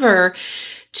 whatever,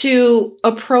 to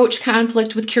approach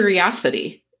conflict with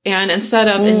curiosity. And instead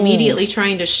of immediately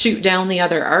trying to shoot down the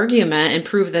other argument and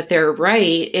prove that they're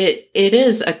right, it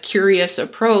is a curious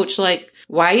approach. Like,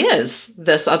 why is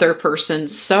this other person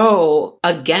so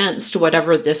against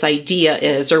whatever this idea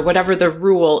is, or whatever the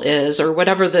rule is, or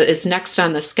whatever is next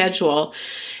on the schedule?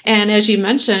 And as you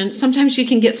mentioned, sometimes you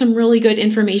can get some really good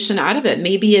information out of it.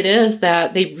 Maybe it is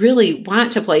that they really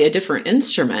want to play a different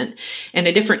instrument, and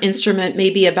a different instrument may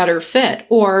be a better fit,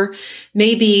 or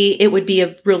maybe it would be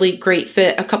a really great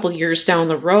fit a couple years down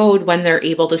the road when they're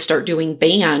able to start doing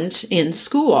band in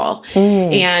school.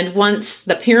 And once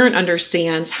the parent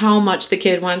understands how much the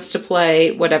kid wants to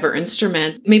play whatever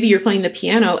instrument. Maybe you're playing the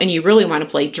piano and you really want to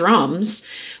play drums.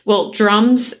 Well,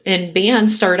 drums and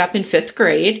bands start up in 5th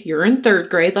grade. You're in 3rd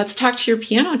grade. Let's talk to your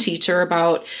piano teacher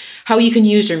about how you can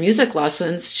use your music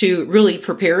lessons to really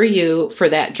prepare you for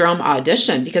that drum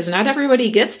audition, because not everybody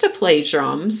gets to play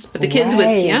drums, but the kids with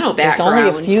piano background.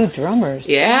 There's only a few drummers.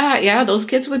 Yeah. Those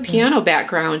kids with piano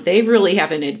background, they really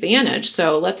have an advantage.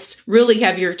 So let's really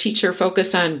have your teacher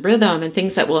focus on rhythm and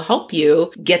things that will help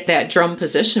you get that drum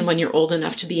position when you're old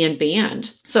enough to be in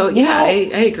band. So I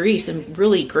agree. Some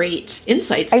really great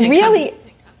insights.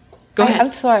 Go ahead.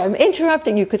 I'm sorry, I'm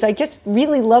interrupting you because I just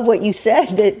really love what you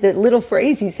said, that little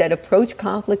phrase you said, approach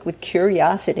conflict with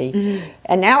curiosity. Mm.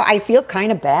 And now I feel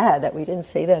kind of bad that we didn't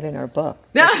say that in our book.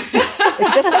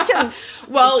 It's just such a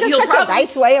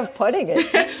nice way of putting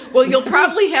it. Well, you'll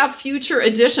probably have future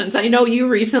editions. I know you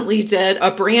recently did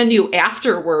a brand new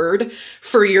afterword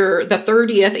for the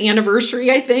 30th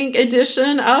anniversary, I think,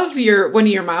 edition of one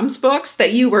of your mom's books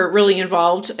that you were really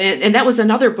involved in. And that was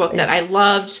another book that I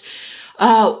loved.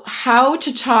 How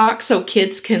to talk so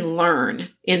kids can learn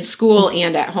in school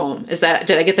and at home. Did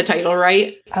I get the title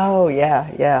right? Oh,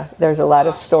 yeah. There's a lot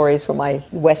of stories from my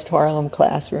West Harlem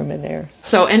classroom in there.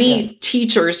 So any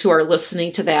teachers who are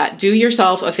listening to that, do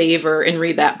yourself a favor and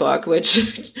read that book,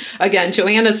 which, again,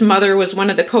 Joanna's mother was one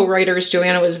of the co-writers.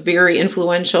 Joanna was very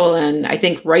influential in, I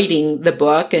think, writing the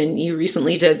book, and you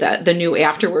recently did the new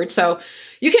afterward. So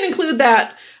you can include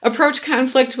that. Approach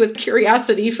conflict with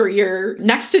curiosity for your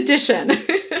next edition.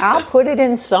 I'll put it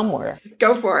in somewhere.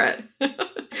 Go for it.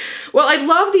 Well, I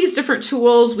love these different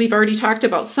tools. We've already talked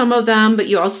about some of them, but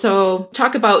you also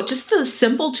talk about just the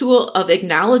simple tool of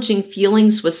acknowledging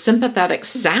feelings with sympathetic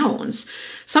sounds.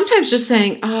 Sometimes just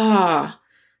saying,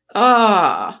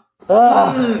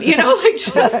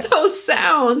 just those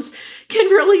sounds can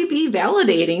really be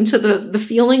validating to the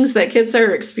feelings that kids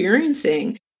are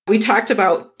experiencing. We talked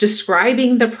about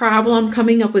describing the problem,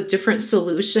 coming up with different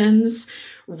solutions,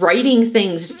 writing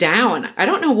things down. I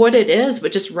don't know what it is,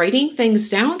 but just writing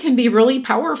things down can be really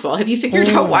powerful. Have you figured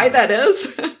out why that is?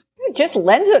 It just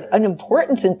lends an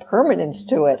importance and permanence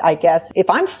to it, I guess. If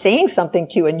I'm saying something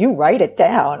to you and you write it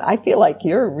down, I feel like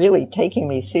you're really taking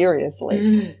me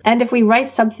seriously. And if we write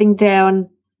something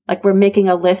down, like we're making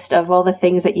a list of all the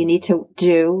things that you need to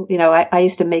do. I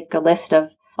used to make a list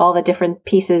of all the different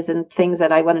pieces and things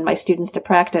that I wanted my students to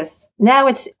practice. Now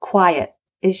it's quiet.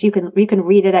 You can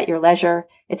read it at your leisure.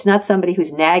 It's not somebody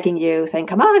who's nagging you saying,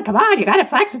 come on, you got to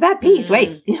practice that piece.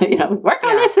 Wait, work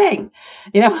on this thing.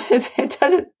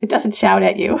 It doesn't shout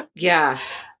at you.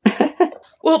 Yes.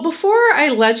 Well, before I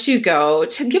let you go,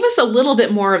 to give us a little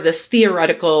bit more of this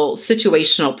theoretical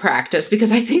situational practice,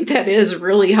 because I think that is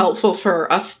really helpful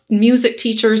for us music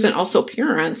teachers and also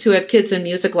parents who have kids in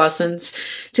music lessons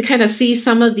to kind of see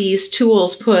some of these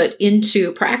tools put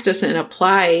into practice and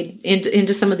applied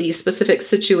into some of these specific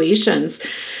situations.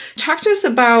 Talk to us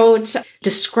about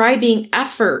describing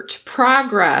effort,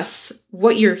 progress,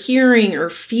 what you're hearing or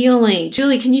feeling.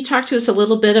 Julie, can you talk to us a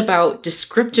little bit about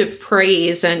descriptive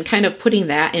praise and kind of putting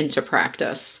that into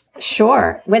practice?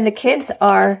 Sure. When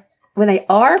they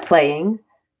are playing,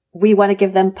 we want to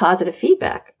give them positive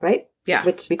feedback, right? Yeah.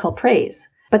 Which we call praise.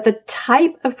 But the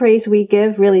type of praise we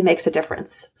give really makes a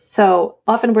difference. So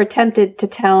often we're tempted to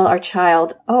tell our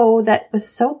child, oh, that was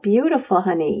so beautiful,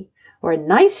 honey, or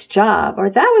nice job, or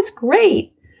that was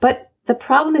great. But the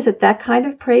problem is that kind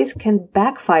of praise can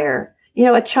backfire.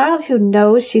 A child who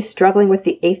knows she's struggling with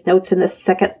the eighth notes in the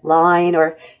second line,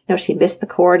 or, she missed the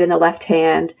chord in the left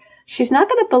hand, she's not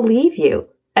going to believe you.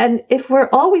 And if we're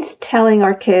always telling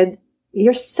our kid,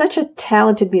 you're such a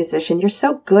talented musician, you're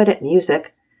so good at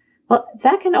music, well,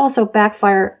 that can also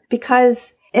backfire,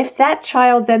 because if that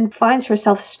child then finds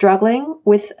herself struggling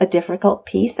with a difficult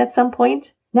piece at some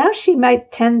point, now she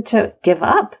might tend to give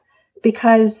up,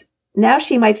 because now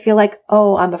she might feel like,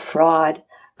 oh, I'm a fraud.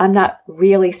 I'm not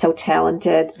really so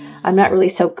talented. I'm not really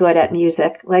so good at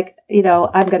music.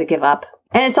 I'm going to give up.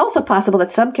 And it's also possible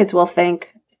that some kids will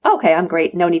think, okay, I'm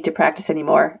great. No need to practice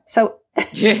anymore. So,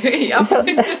 so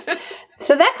that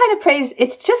kind of praise,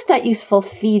 it's just not useful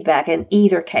feedback in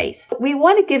either case. We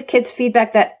want to give kids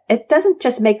feedback that it doesn't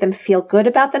just make them feel good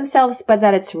about themselves, but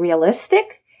that it's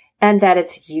realistic and that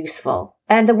it's useful.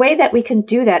 And the way that we can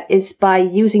do that is by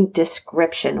using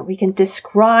description. We can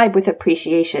describe with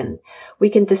appreciation. We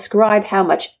can describe how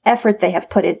much effort they have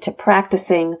put into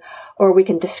practicing, or we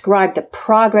can describe the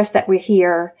progress that we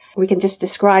hear. We can just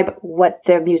describe what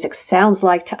their music sounds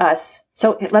like to us.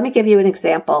 So let me give you an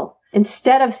example.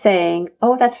 Instead of saying,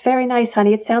 oh, that's very nice,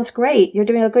 honey, it sounds great, you're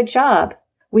doing a good job,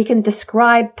 we can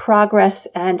describe progress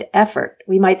and effort.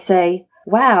 We might say,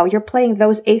 wow, you're playing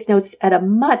those eighth notes at a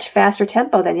much faster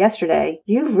tempo than yesterday.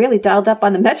 You've really dialed up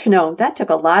on the metronome. That took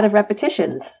a lot of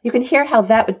repetitions. You can hear how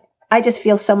that would, I just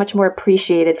feel so much more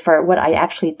appreciated for what I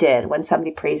actually did when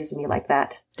somebody praises me like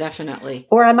that. Definitely.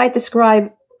 Or I might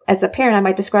describe, as a parent, I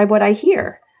might describe what I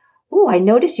hear. Oh, I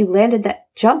noticed you landed that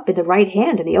jump in the right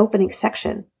hand in the opening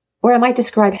section. Or I might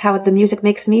describe how the music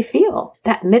makes me feel.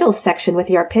 That middle section with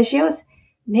the arpeggios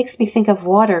makes me think of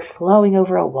water flowing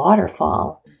over a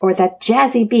waterfall. Or that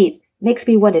jazzy beat makes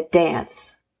me want to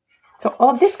dance. So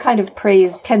all this kind of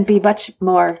praise can be much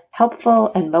more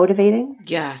helpful and motivating.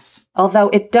 Yes. Although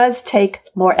it does take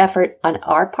more effort on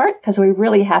our part because we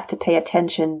really have to pay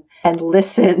attention and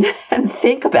listen and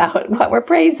think about what we're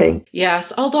praising.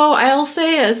 Yes. Although I'll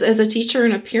say as a teacher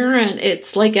and a parent,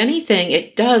 it's like anything,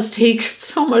 it does take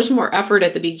so much more effort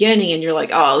at the beginning and you're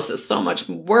like, oh, this is so much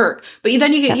work. But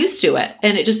then you get used to it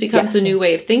and it just becomes a new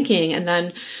way of thinking. And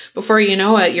then before you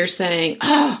know it, you're saying,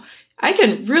 oh, I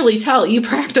can really tell you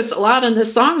practiced a lot on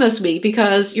this song this week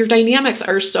because your dynamics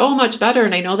are so much better.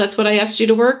 And I know that's what I asked you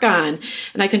to work on.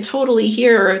 And I can totally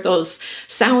hear those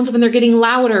sounds when they're getting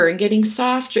louder and getting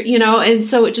softer, and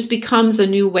so it just becomes a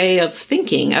new way of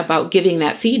thinking about giving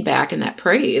that feedback and that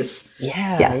praise.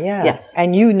 Yes.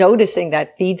 And you noticing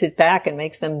that feeds it back and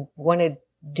makes them want to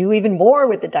do even more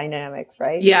with the dynamics,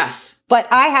 right? Yes. But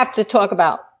I have to talk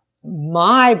about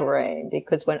my brain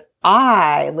because when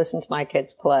I listen to my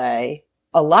kids play,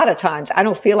 a lot of times I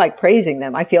don't feel like praising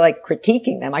them. I feel like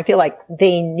critiquing them. I feel like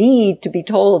they need to be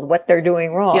told what they're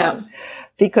doing wrong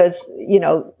because,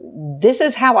 this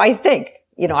is how I think.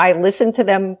 I listen to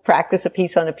them practice a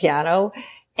piece on the piano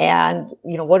and,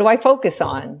 what do I focus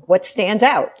on? What stands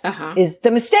out is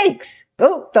the mistakes.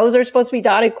 Oh, those are supposed to be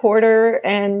dotted quarter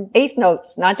and eighth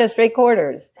notes, not just straight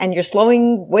quarters. And you're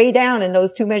slowing way down in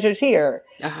those two measures here.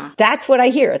 That's what I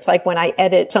hear. It's like when I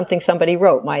edit something somebody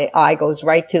wrote, my eye goes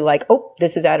right to like, oh,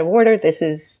 this is out of order. This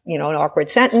is, an awkward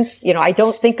sentence. I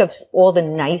don't think of all the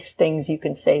nice things you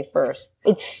can say first.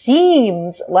 It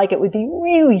seems like it would be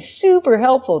really super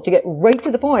helpful to get right to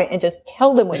the point and just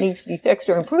tell them what needs to be fixed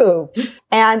or improved.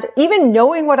 And even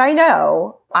knowing what I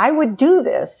know, I would do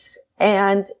this.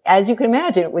 And as you can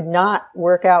imagine, it would not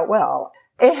work out well.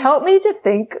 It helped me to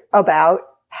think about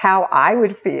how I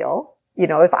would feel,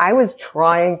 if I was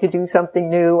trying to do something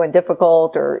new and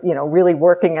difficult or, really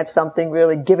working at something,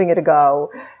 really giving it a go.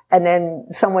 And then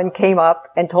someone came up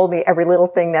and told me every little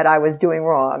thing that I was doing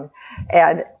wrong.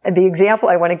 And the example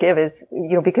I want to give is,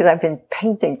 because I've been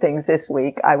painting things this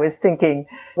week, I was thinking,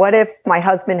 what if my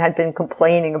husband had been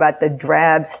complaining about the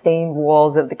drab stained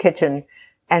walls of the kitchen?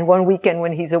 And one weekend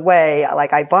when he's away,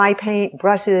 I buy paint,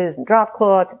 brushes, and drop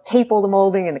cloths, tape all the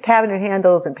molding and the cabinet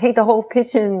handles and paint the whole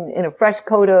kitchen in a fresh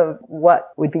coat of what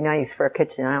would be nice for a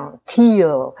kitchen, I don't know,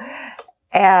 teal.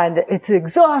 And it's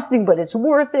exhausting, but it's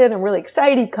worth it. I'm really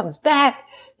excited. He comes back.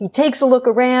 He takes a look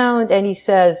around and he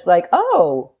says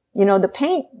oh, the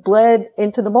paint bled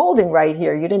into the molding right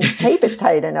here. You didn't tape it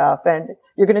tight enough and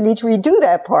you're going to need to redo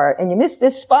that part. And you missed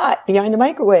this spot behind the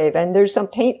microwave. And there's some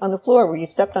paint on the floor where you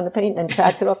stepped on the paint and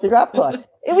tracked it off the drop cloth.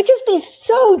 It would just be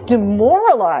so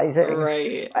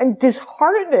demoralizing and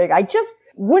disheartening. I just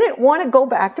wouldn't want to go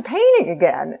back to painting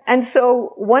again. And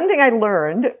so one thing I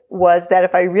learned was that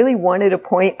if I really wanted to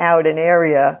point out an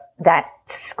area that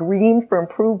screamed for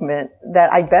improvement,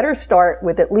 that I better start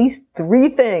with at least 3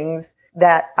 things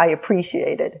that I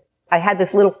appreciated. I had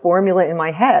this little formula in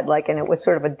my head, and it was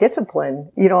sort of a discipline,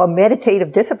 a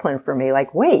meditative discipline for me.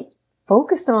 Wait,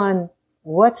 focus on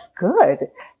what's good.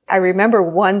 I remember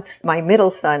once my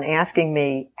middle son asking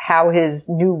me how his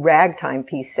new ragtime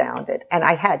piece sounded. And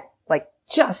I had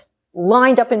just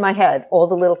lined up in my head all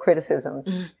the little criticisms.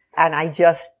 And I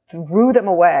just threw them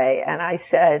away. And I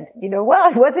said,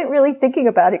 I wasn't really thinking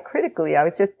about it critically. I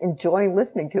was just enjoying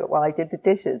listening to it while I did the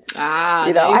dishes.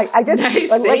 Nice. I just nice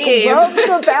love save.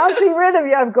 the bouncy rhythm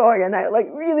you have going and that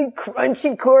really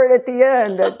crunchy chord at the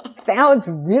end that sounds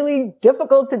really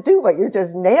difficult to do, but you're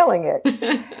just nailing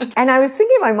it. And I was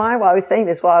thinking in my mind while I was saying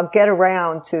this, I'll get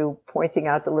around to pointing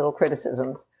out the little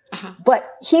criticisms. But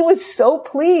he was so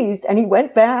pleased and he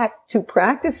went back to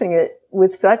practicing it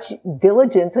with such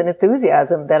diligence and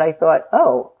enthusiasm that I thought,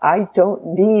 oh, I don't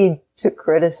need to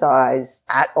criticize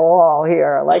at all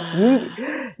here.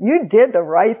 You did the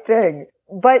right thing.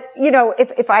 But,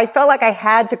 if I felt like I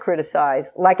had to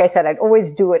criticize, like I said, I'd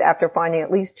always do it after finding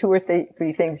at least 2 or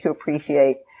 3 things to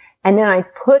appreciate. And then I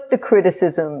put the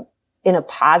criticism in a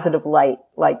positive light.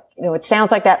 It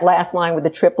sounds like that last line with the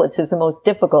triplets is the most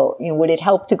difficult. Would it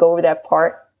help to go over that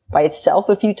part by itself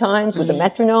a few times with the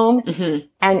metronome?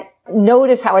 And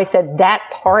notice how I said that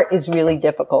part is really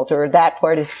difficult or that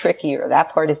part is tricky or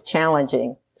that part is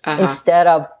challenging. instead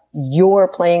of you're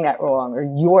playing that wrong or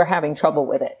you're having trouble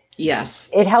with it. Yes.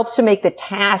 It helps to make the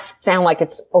task sound like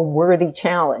it's a worthy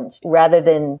challenge rather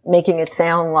than making it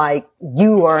sound like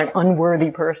you are an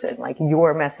unworthy person, like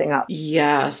you're messing up.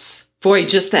 Yes. Boy,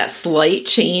 just that slight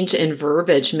change in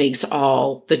verbiage makes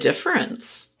all the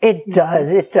difference. It does.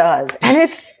 It does. And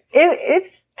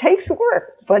it takes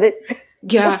work, but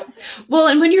Yeah. Well,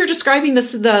 and when you're describing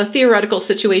the theoretical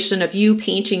situation of you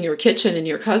painting your kitchen and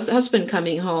your husband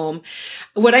coming home,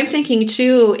 what I'm thinking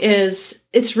too is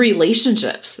it's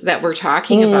relationships that we're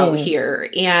talking about here.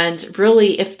 And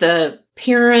really, if the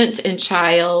parent and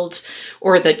child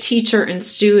or the teacher and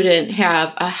student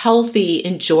have a healthy,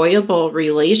 enjoyable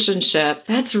relationship,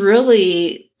 that's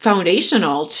really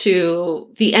foundational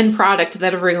to the end product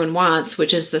that everyone wants,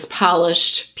 which is this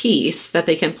polished piece that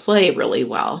they can play really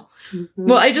well.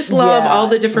 Well, I just love all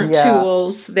the different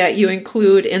tools that you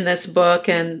include in this book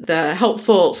and the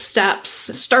helpful steps,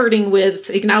 starting with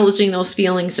acknowledging those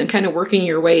feelings and kind of working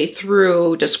your way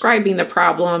through describing the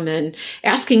problem and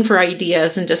asking for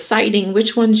ideas and deciding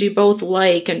which ones you both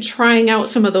like and trying out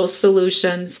some of those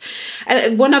solutions.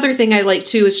 And one other thing I like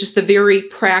too is just the very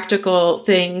practical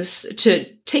things to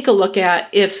take a look at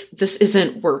if this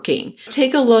isn't working.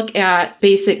 Take a look at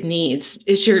basic needs.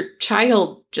 Is your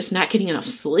child just not getting enough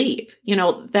sleep?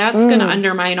 That's going to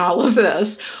undermine all of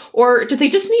this. Or do they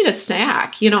just need a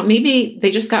snack? Maybe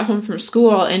they just got home from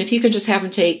school, and if you could just have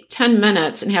them take 10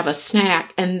 minutes and have a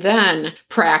snack and then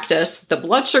practice, the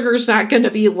blood sugar's not going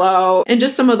to be low. And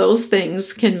just some of those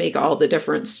things can make all the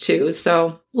difference too.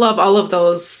 So love all of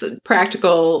those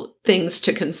practical things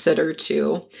to consider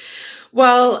too.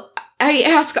 Well, I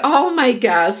ask all my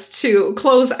guests to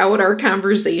close out our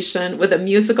conversation with a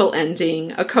musical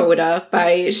ending, a coda,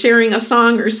 by sharing a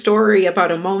song or story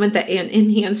about a moment that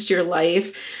enhanced your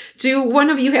life. Do one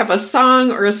of you have a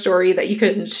song or a story that you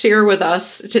can share with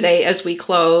us today as we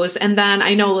close? And then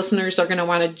I know listeners are going to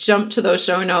want to jump to those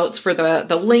show notes for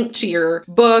the link to your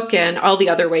book and all the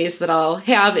other ways that I'll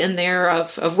have in there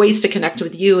of ways to connect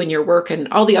with you and your work and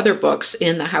all the other books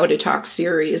in the How to Talk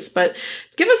series. But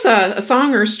give us a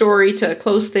song or story to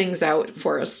close things out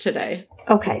for us today.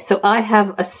 Okay, so I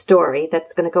have a story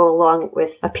that's going to go along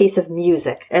with a piece of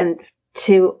music. And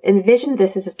to envision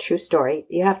this as a true story,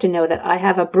 you have to know that I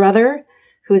have a brother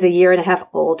who's a year and a half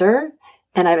older,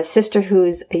 and I have a sister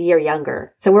who's a year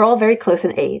younger. So we're all very close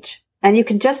in age. And you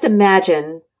can just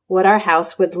imagine what our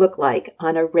house would look like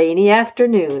on a rainy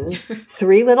afternoon,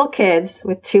 3 little kids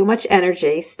with too much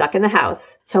energy stuck in the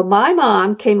house. So my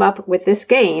mom came up with this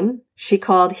game she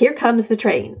called Here Comes the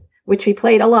Train, which we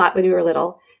played a lot when we were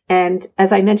little. And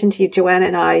as I mentioned to you, Joanna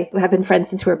and I have been friends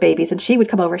since we were babies, and she would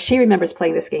come over. She remembers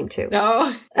playing this game too.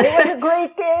 Oh, it was a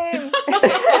great game.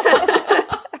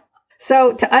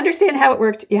 So to understand how it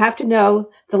worked, you have to know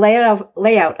the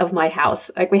layout of my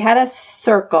house. Like we had a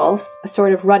circle, a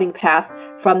sort of running path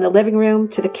from the living room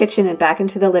to the kitchen and back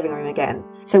into the living room again.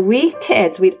 So we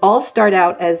kids, we'd all start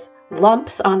out as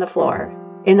lumps on the floor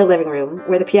in the living room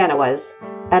where the piano was.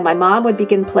 And my mom would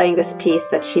begin playing this piece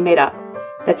that she made up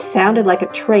that sounded like a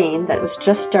train that was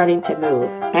just starting to move.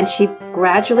 And she'd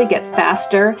gradually get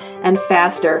faster and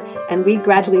faster, and we'd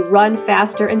gradually run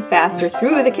faster and faster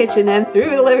through the kitchen and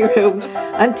through the living room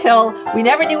until we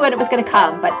never knew when it was going to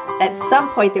come. But at some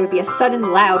point, there would be a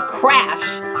sudden loud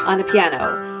crash on the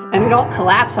piano, and we'd all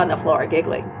collapse on the floor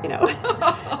giggling,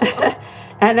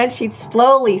 And then she'd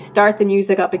slowly start the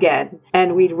music up again,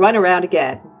 and we'd run around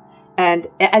again. And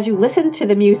as you listen to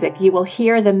the music, you will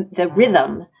hear the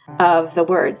rhythm of the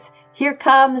words. Here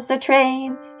comes the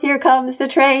train. Here comes the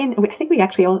train. I think we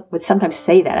actually would sometimes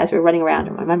say that as we were running around.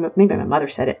 Maybe my mother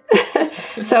said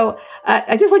it. So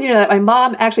I just want you to know that my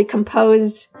mom actually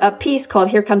composed a piece called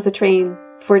Here Comes the Train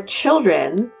for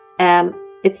children.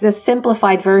 It's a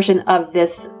simplified version of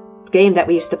this game that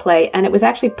we used to play. And it was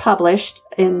actually published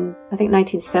in, I think,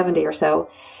 1970 or so.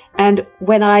 And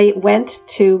when I went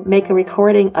to make a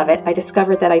recording of it, I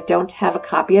discovered that I don't have a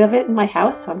copy of it in my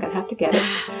house, so I'm going to have to get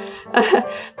it.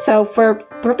 So for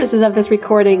purposes of this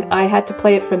recording, I had to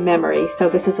play it from memory. So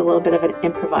this is a little bit of an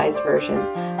improvised version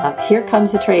of Here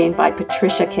Comes the Train by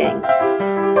Patricia King.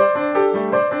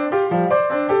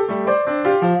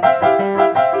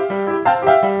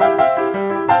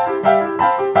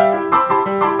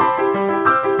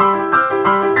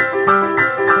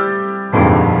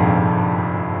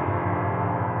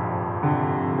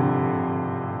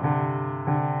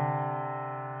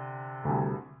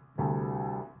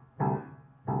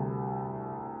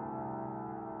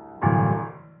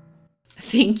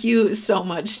 Thank you so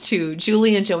much to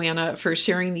Julie and Joanna for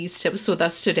sharing these tips with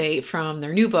us today from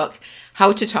their new book,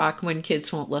 How to Talk When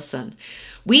Kids Won't Listen.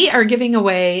 We are giving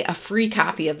away a free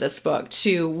copy of this book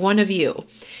to one of you.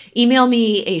 Email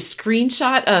me a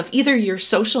screenshot of either your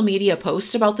social media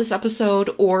post about this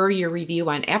episode or your review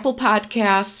on Apple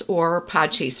Podcasts or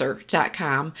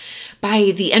podchaser.com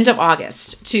by the end of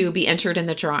August to be entered in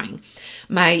the drawing.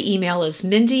 My email is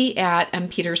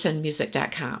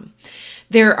mindy@mpetersonmusic.com.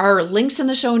 There are links in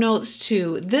the show notes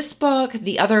to this book,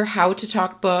 the other How to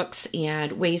Talk books,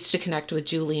 and ways to connect with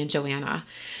Julie and Joanna.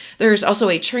 There's also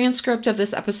a transcript of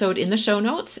this episode in the show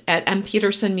notes at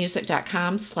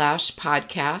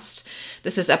mpetersonmusic.com/podcast.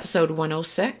 This is episode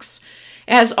 106.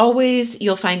 As always,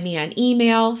 you'll find me on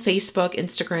email, Facebook,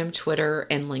 Instagram, Twitter,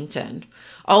 and LinkedIn.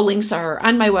 All links are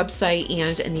on my website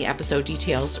and in the episode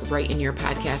details right in your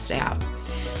podcast app.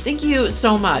 Thank you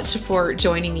so much for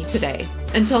joining me today.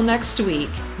 Until next week,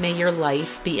 may your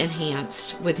life be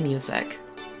enhanced with music.